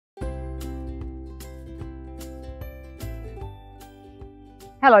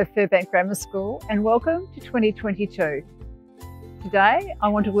Hello Firbank Grammar School and welcome to 2022. Today I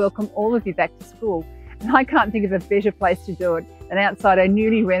want to welcome all of you back to school, and I can't think of a better place to do it than outside our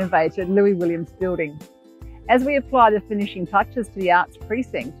newly renovated Louis Williams building. As we apply the finishing touches to the arts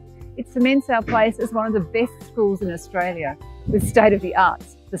precinct, it cements our place as one of the best schools in Australia with state-of-the-art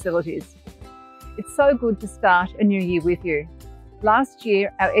facilities. It's so good to start a new year with you. Last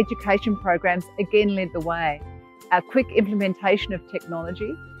year our education programs again led the way. Our quick implementation of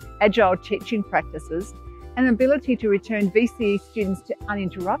technology, agile teaching practices, and ability to return VCE students to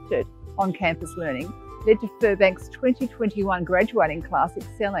uninterrupted on-campus learning led to Firbank's 2021 graduating class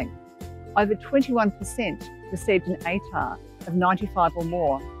excelling. Over 21% received an ATAR of 95 or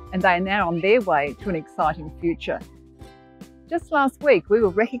more, and they are now on their way to an exciting future. Just last week, we were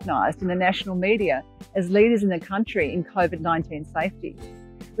recognised in the national media as leaders in the country in COVID-19 safety.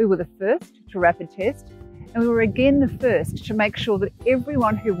 We were the first to rapid test, and we were again the first to make sure that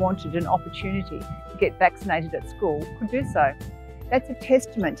everyone who wanted an opportunity to get vaccinated at school could do so. That's a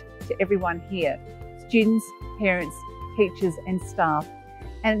testament to everyone here, students, parents, teachers and staff,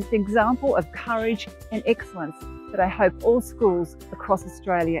 and it's an example of courage and excellence that I hope all schools across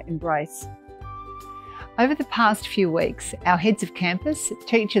Australia embrace. Over the past few weeks, our heads of campus,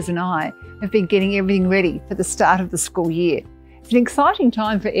 teachers and I have been getting everything ready for the start of the school year. It's an exciting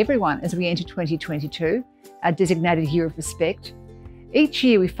time for everyone as we enter 2022, our designated year of respect. Each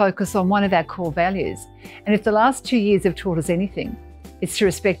year we focus on one of our core values, and if the last 2 years have taught us anything, it's to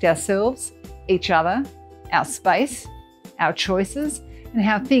respect ourselves, each other, our space, our choices, and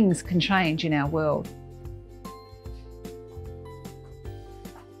how things can change in our world.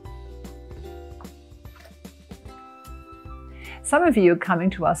 Some of you are coming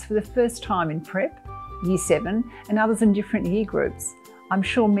to us for the first time in prep, Year 7, and others in different year groups. I'm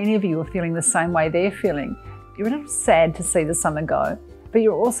sure many of you are feeling the same way they're feeling. You're a little sad to see the summer go, but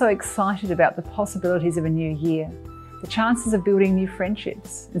you're also excited about the possibilities of a new year, the chances of building new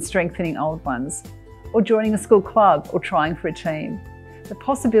friendships and strengthening old ones, or joining a school club or trying for a team, the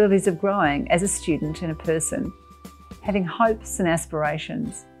possibilities of growing as a student and a person, having hopes and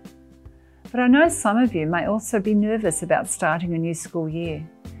aspirations. But I know some of you may also be nervous about starting a new school year.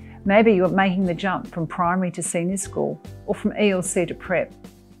 Maybe you're making the jump from primary to senior school, or from ELC to prep.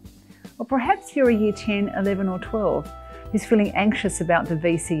 Or perhaps you're a year 10, 11 or 12 who's feeling anxious about the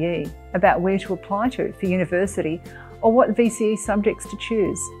VCE, about where to apply to for university or what VCE subjects to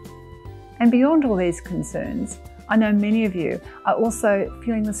choose. And beyond all these concerns, I know many of you are also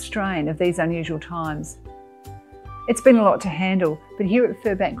feeling the strain of these unusual times. It's been a lot to handle, but here at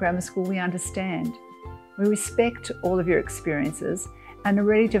Firbank Grammar School we understand. We respect all of your experiences and are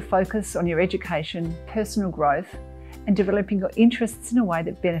ready to focus on your education, personal growth, and developing your interests in a way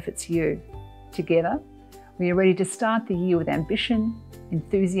that benefits you. Together, we are ready to start the year with ambition,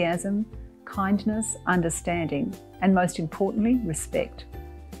 enthusiasm, kindness, understanding, and most importantly, respect.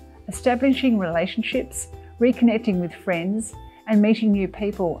 Establishing relationships, reconnecting with friends, and meeting new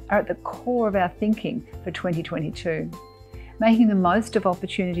people are at the core of our thinking for 2022. Making the most of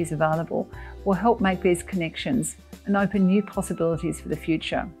opportunities available will help make these connections and open new possibilities for the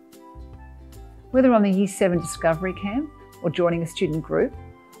future. Whether on the Year 7 Discovery Camp, or joining a student group,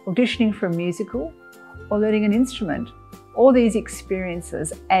 auditioning for a musical, or learning an instrument, all these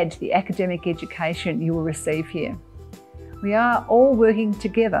experiences add to the academic education you will receive here. We are all working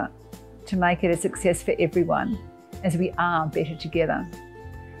together to make it a success for everyone, as we are better together.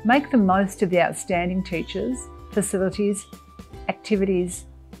 Make the most of the outstanding teachers, facilities, activities,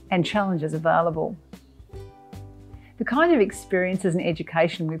 and challenges available. The kind of experiences and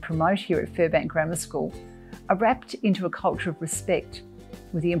education we promote here at Firbank Grammar School are wrapped into a culture of respect,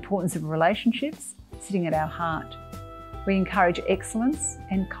 with the importance of relationships sitting at our heart. We encourage excellence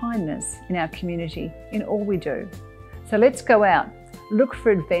and kindness in our community in all we do. So let's go out, look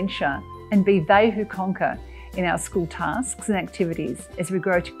for adventure, and be they who conquer in our school tasks and activities as we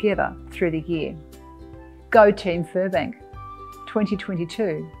grow together through the year. Go Team Firbank!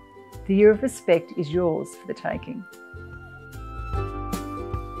 2022, the year of respect is yours for the taking.